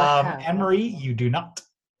 Anne-Marie, you do not.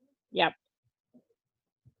 Yep.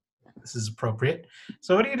 This is appropriate.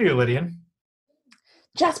 So what do, Lydian?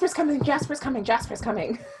 Jasper's coming. Jasper's coming. Jasper's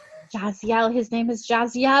coming. Jaziel. His name is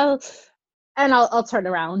Jaziel. And I'll turn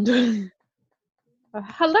around.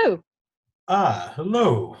 Hello.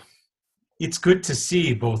 Hello. It's good to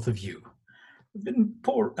see both of you. I've been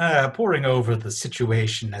poring over the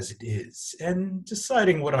situation as it is and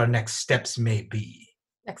deciding what our next steps may be.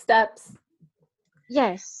 Next steps.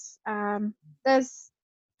 Yes. There's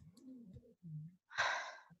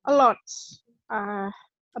a lot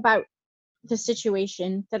about the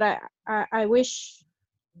situation that I wish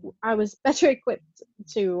I was better equipped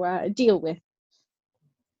to deal with.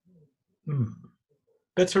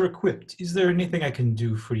 Better equipped. Is there anything I can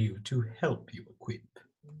do for you to help you equip?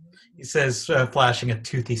 He says, flashing a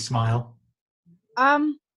toothy smile.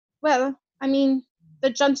 Well, I mean, the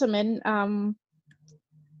gentleman, I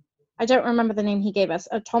don't remember the name he gave us.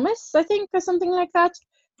 Thomas, I think, or something like that.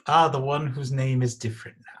 The one whose name is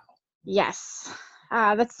different now. Yes.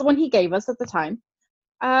 That's the one he gave us at the time.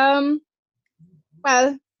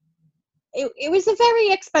 Well, it was a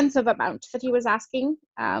very expensive amount that he was asking,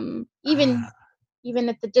 even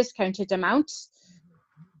at the discounted amount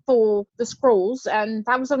for the scrolls, and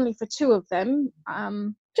that was only for 2 of them.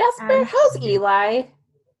 Jasper, how's Eli?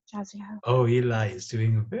 Jaziel. Oh, Eli is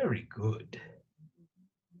doing very good.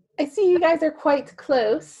 I see you guys are quite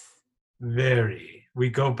close. Very. We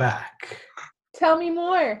go back. Tell me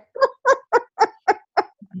more.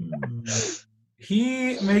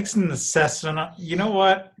 He makes an assessment. You know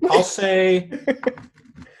what? I'll say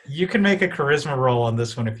you can make a charisma roll on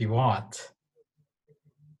this one if you want.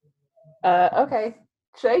 Okay.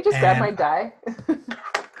 Should I just grab my die?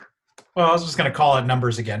 Well, I was just going to call out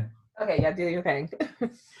numbers again. Okay, yeah, do your thing.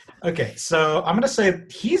 Okay, so I'm going to say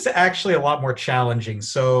he's actually a lot more challenging.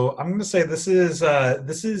 So I'm going to say this is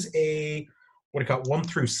a, what do you call it, 1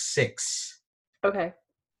 through 6. Okay.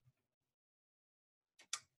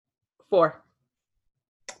 4.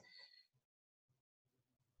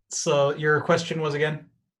 So your question was again?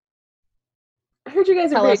 I heard you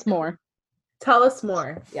guys are Tell very... us more. Tell us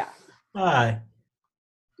more. Yeah.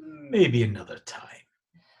 Maybe another time.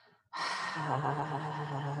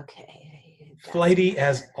 Okay. Flighty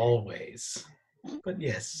as always. But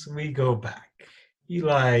yes, we go back.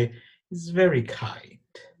 Eli is very kind.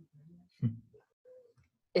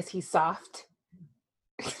 Is he soft?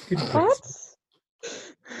 Good What?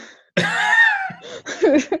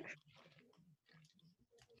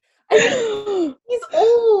 He's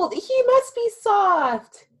old. He must be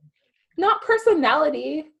soft. Not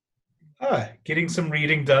personality. Getting some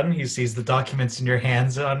reading done. He sees the documents in your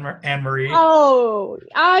hands, Anne-Marie. Oh,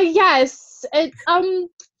 yes. It, a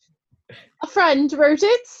friend wrote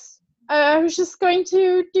it. I was just going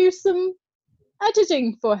to do some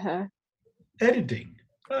editing for her. Editing?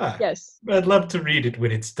 Yes. I'd love to read it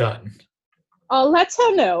when it's done. I'll let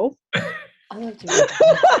her know. I love to read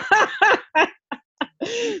that.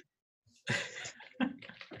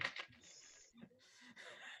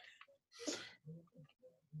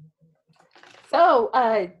 So,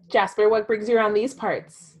 Jasper, what brings you around these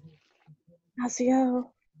parts?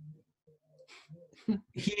 Jaziel.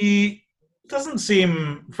 He doesn't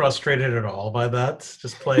seem frustrated at all by that,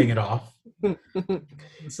 just playing it off. He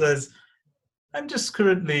says, I'm just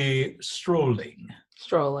currently strolling.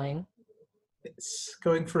 Strolling. It's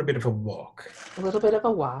going for a bit of a walk. A little bit of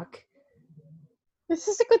a walk. This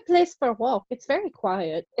is a good place for a walk. It's very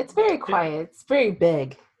quiet. It's very quiet. It's very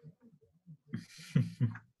big.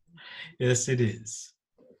 Yes, it is.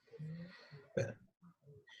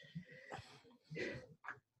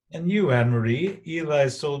 And you, Anne-Marie,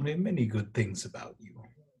 Eli's told me many good things about you.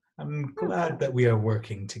 I'm glad that we are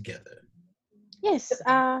working together. Yes,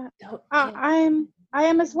 I am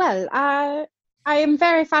as well. I am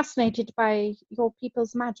very fascinated by your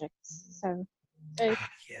people's magics. So,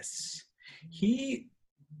 yes, he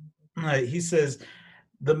says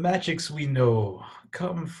the magics we know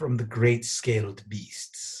come from the great scaled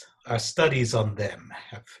beasts. Our studies on them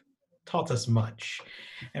have taught us much.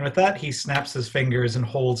 And with that, he snaps his fingers and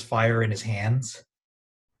holds fire in his hands.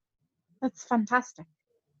 That's fantastic.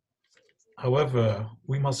 However,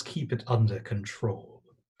 we must keep it under control.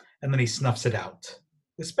 And then he snuffs it out,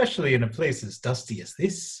 especially in a place as dusty as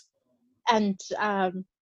this. And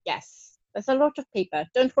yes, there's a lot of paper.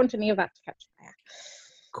 Don't want any of that to catch fire.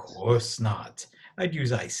 Of course not. I'd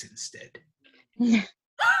use ice instead.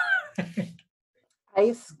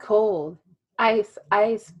 Ice cold. Ice,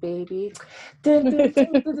 ice, baby. Dun, dun,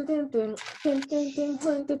 dun, dun, dun, dun, dun, dun, dun,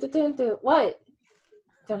 dun, dun, dun, dun. What?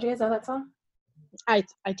 Don't you guys know that song? I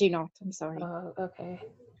do not. I'm sorry. Oh, okay.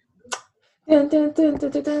 Dun, dun, dun, dun,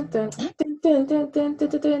 dun, dun, dun, dun, dun, dun, dun, dun, dun,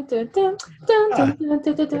 dun, dun, dun, dun,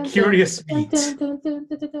 dun, dun, A curious dun, beat. dun, dun, dun,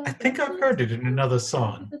 dun, dun, I think I've heard it in another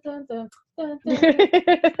song. dun, dun, dun, dun,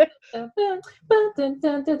 dun,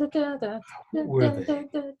 dun, dun, dun, dun. Who were they?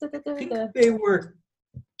 I think they were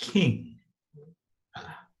king.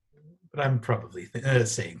 But I'm probably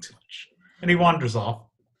saying too much. And he wanders off.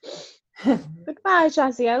 Goodbye,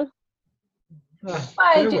 Jaziel. Bye,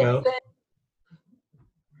 Very well. Jason.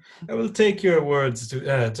 I will take your words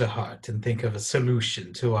to heart and think of a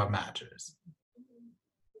solution to our matters.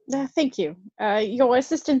 Thank you. Your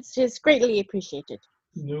assistance is greatly appreciated.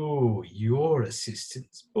 No, your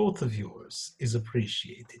assistance, both of yours, is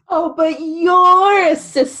appreciated. Oh, but your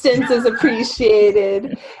assistance is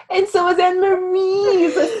appreciated. And so is Anne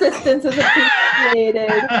Marie's assistance is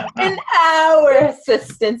appreciated. And our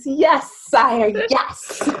assistance, yes, sire,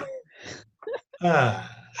 yes.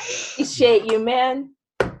 Ah, Appreciate you, man.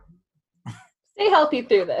 Stay healthy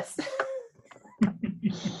through this.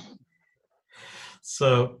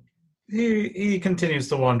 so he continues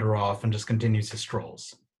to wander off and just continues his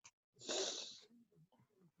strolls.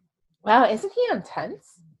 Wow, isn't he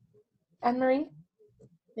intense, Anne Marie?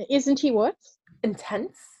 Isn't he what?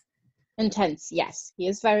 Intense? Intense, yes. He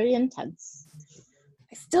is very intense.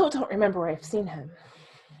 I still don't remember where I've seen him.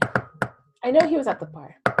 I know he was at the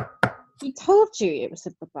bar. He told you it was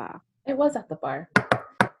at the bar. It was at the bar.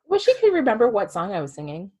 Wish he could remember what song I was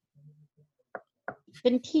singing.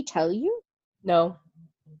 Didn't he tell you? No.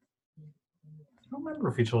 I don't remember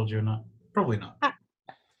if he told you or not. Probably not.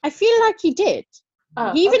 I feel like he did.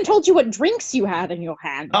 Oh, He even okay. told you what drinks you had in your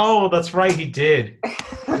hand. Oh, that's right, he did.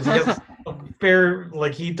 'Cause he has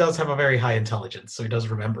he does have a very high intelligence, so he does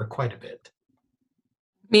remember quite a bit.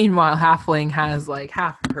 Meanwhile, Halfling has like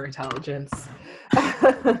half of her intelligence.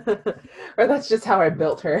 Or that's just how I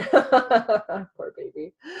built her. Poor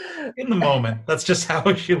baby. In the moment, that's just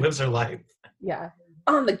how she lives her life. Yeah.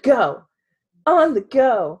 On the go. On the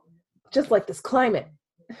go. Just like this climate.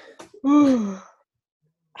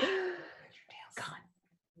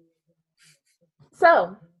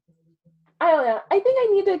 So, I don't know. I think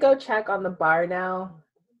I need to go check on the bar now.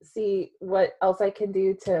 See what else I can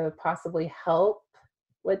do to possibly help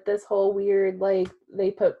with this whole weird, like,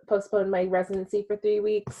 they postponed my residency for 3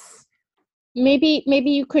 weeks. Maybe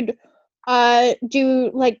you could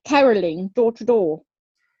do like caroling door to door.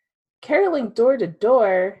 Caroling door to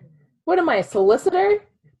door? What am I, a solicitor?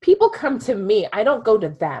 People come to me. I don't go to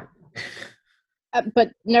them.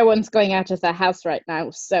 But no one's going out of their house right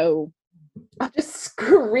now, so I'll just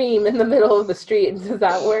scream in the middle of the street. Does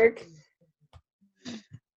that work?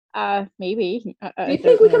 maybe. Do you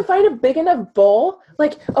think we can find a big enough bowl?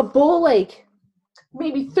 Like a bowl like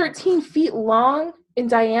maybe 13 feet long in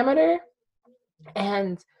diameter?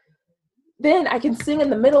 And then I can sing in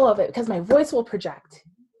the middle of it because my voice will project.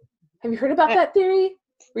 Have you heard about that theory?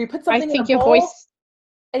 Where you put something I think in a your bowl voice.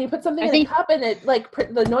 and you put something I in think- a cup and it like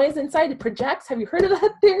the noise inside it projects. Have you heard of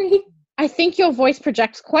that theory? I think your voice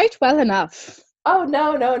projects quite well enough. Oh,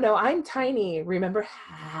 no. I'm tiny. Remember,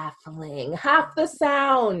 halfling. Half the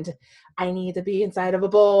sound. I need to be inside of a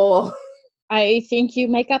bowl. I think you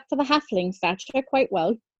make up for the halfling stature quite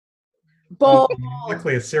well. Bowl.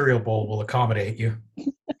 Luckily, a cereal bowl will accommodate you.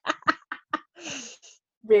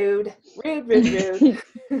 Rude.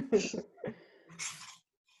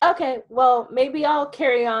 Okay, well, maybe I'll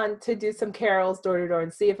carry on to do some carols door to door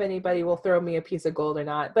and see if anybody will throw me a piece of gold or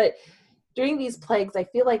not. But during these plagues, I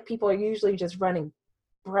feel like people are usually just running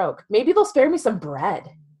broke. Maybe they'll spare me some bread.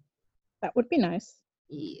 That would be nice.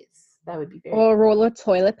 Yes, that would be very Or a roll of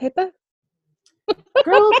toilet paper.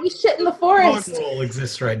 Girl, we shit in the forest. Roll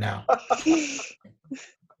exists right now.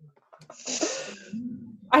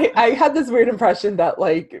 I had this weird impression that,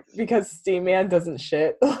 like, because Steam Man doesn't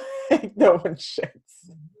shit, like, no one shits.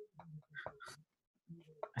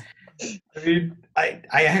 I mean, I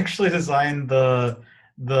actually designed the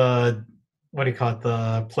what do you call it,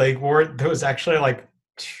 the plague ward. There was actually like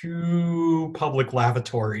 2 public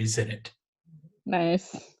lavatories in it.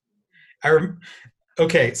 Nice.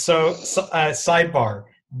 Okay, so sidebar.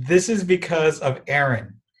 This is because of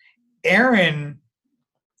Aaron. Aaron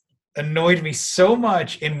annoyed me so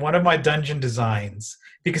much in one of my dungeon designs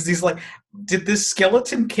because he's like, did this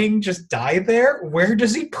skeleton king just die there? Where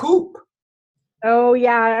does he poop? Oh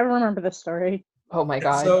yeah, I remember this story. Oh my And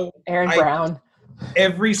god. so Aaron Brown.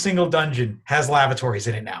 every single dungeon has lavatories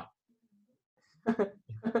in it now.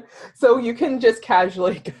 So you can just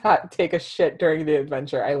casually take a shit during the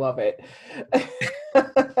adventure. I love it.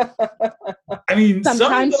 I mean,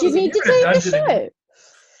 Sometimes some you of those, need if to you're in a take a dungeon- shit.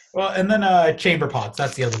 Well, and then chamber pots.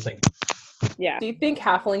 That's the other thing. Yeah. Do you think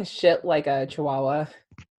halflings shit like a chihuahua?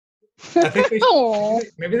 I think Aw.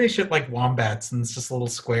 maybe they shit like wombats, and it's just a little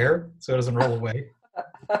square, so it doesn't roll away.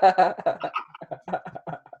 I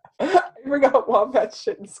forgot wombat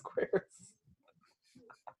shit in squares.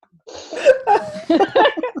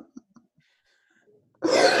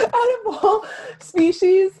 Out of all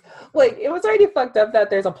species, like, it was already fucked up that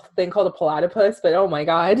there's a thing called a platypus, but oh my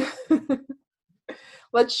god.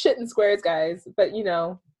 Let's shit in squares, guys. But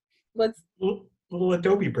let's Little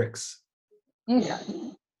Adobe bricks.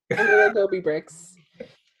 little Adobe bricks.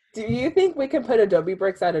 Do you think we can put Adobe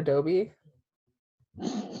bricks at Adobe? I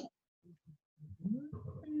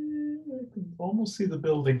can almost see the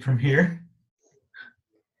building from here.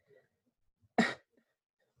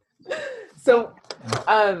 So,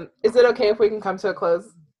 is it okay if we can come to a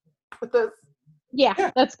close with this? Yeah,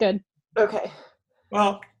 that's good. Okay.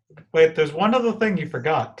 Well, wait, there's one other thing you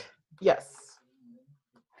forgot. Yes.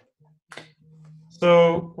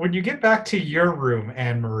 So, when you get back to your room,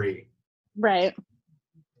 Anne-Marie, Right.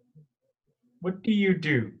 what do you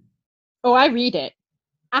do? Oh, I read it.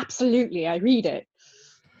 Absolutely, I read it.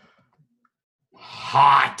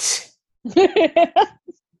 Hot!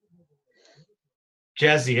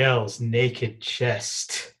 Jazziel's naked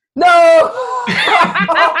chest. No!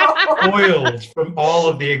 Oiled from all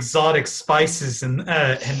of the exotic spices and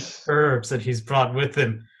herbs that he's brought with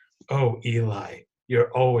him. Oh, Eli,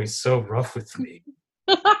 you're always so rough with me.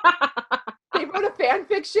 They wrote a fan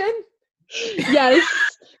fiction? Yes.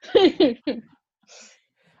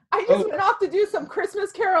 I just went off to do some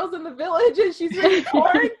Christmas carols in the village and she's making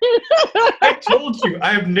corn? I told you,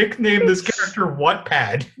 I have nicknamed this character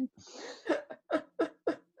Wattpad.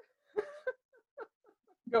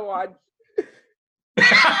 Go on.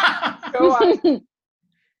 Go on.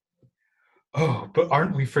 Oh, but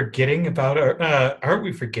aren't we forgetting about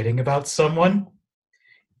someone?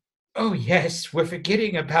 Oh yes, we're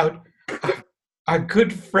forgetting about our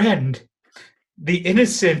good friend, the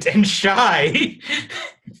innocent and shy.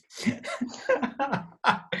 I'm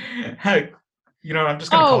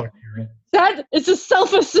just gonna call her Karen. That is a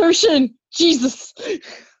self-assertion. Jesus.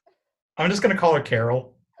 I'm just gonna call her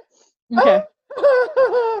Carol. Okay.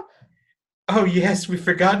 Oh yes, we've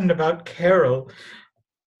forgotten about Carol.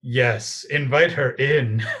 Yes, invite her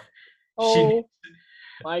in. Oh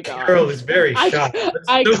my god. Carol is very shy.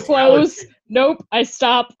 I So close. talented. Nope. I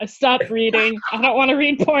stop reading. I don't want to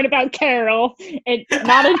read porn about Carol. It's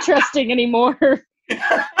not interesting anymore.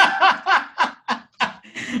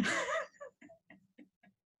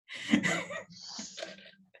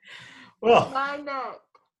 Well, My neck,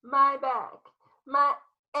 my back, my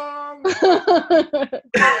and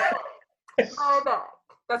my back.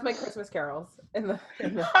 That's my Christmas carols in the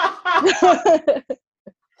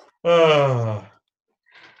well,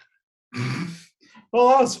 that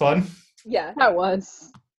was fun. Yeah. That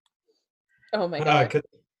was. Oh my god. 'Cause-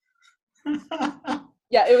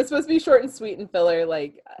 Yeah, it was supposed to be short and sweet and filler.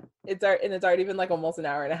 Like it's already been like almost an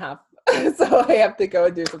hour and a half, so I have to go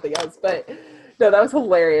and do something else. But no, that was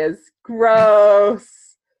hilarious. Gross.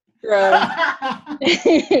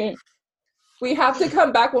 We have to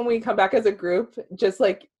come back when we come back as a group. Just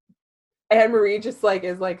like Anne-Marie, just like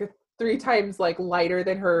is like 3 times like lighter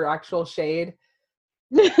than her actual shade,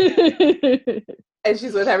 and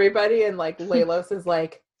she's with everybody. And like Lelos is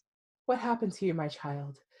like, "What happened to you, my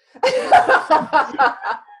child?"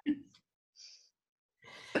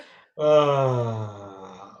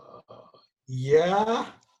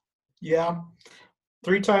 Yeah.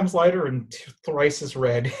 3 times lighter and thrice as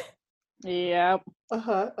red. Yep.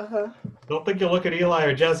 Don't think you'll look at Eli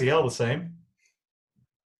or Jazziel the same.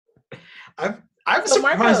 I'm So,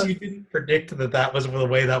 surprised Marcos. you didn't predict that was the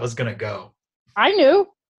way that was going to go. I knew.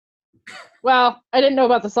 Well, I didn't know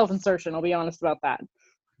about the self-insertion. I'll be honest about that.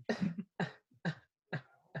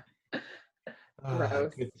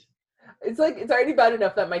 Gross. Good. It's like it's already bad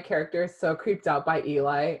enough that my character is so creeped out by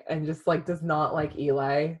Eli and just like does not like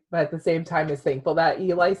Eli, but at the same time is thankful that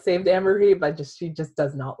Eli saved Anne-Marie, but she just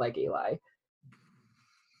does not like Eli.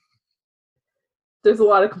 There's a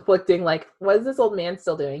lot of conflicting, like, what is this old man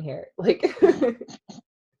still doing here? Like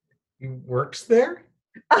He works there?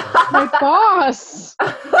 My boss.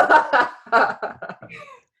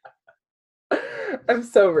 I'm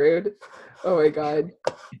so rude. Oh my god.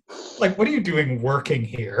 Like, what are you doing working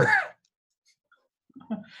here?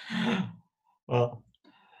 Well,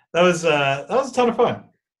 that was a ton of fun.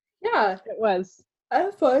 Yeah, It was. I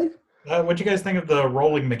had fun. What'd you guys think of the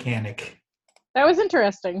rolling mechanic? That was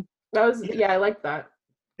interesting. That was I like that.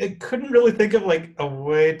 I couldn't really think of like a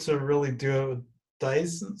way to really do it with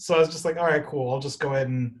dice, so I was just like, all right, cool. I'll just go ahead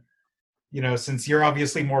and, since you're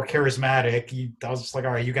obviously more charismatic, I was just like,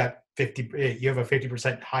 all right, you have a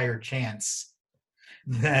 50% higher chance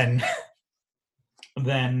than what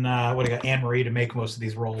I got Anne Marie to make most of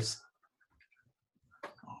these rolls.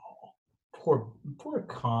 Oh, poor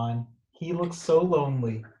Khan. He looks so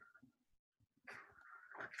lonely.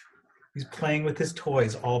 He's playing with his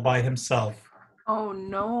toys all by himself. Oh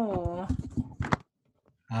no.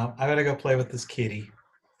 I gotta go play with this kitty.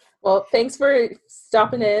 Well, thanks for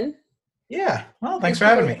stopping in. Yeah. Well, thanks for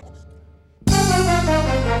having me.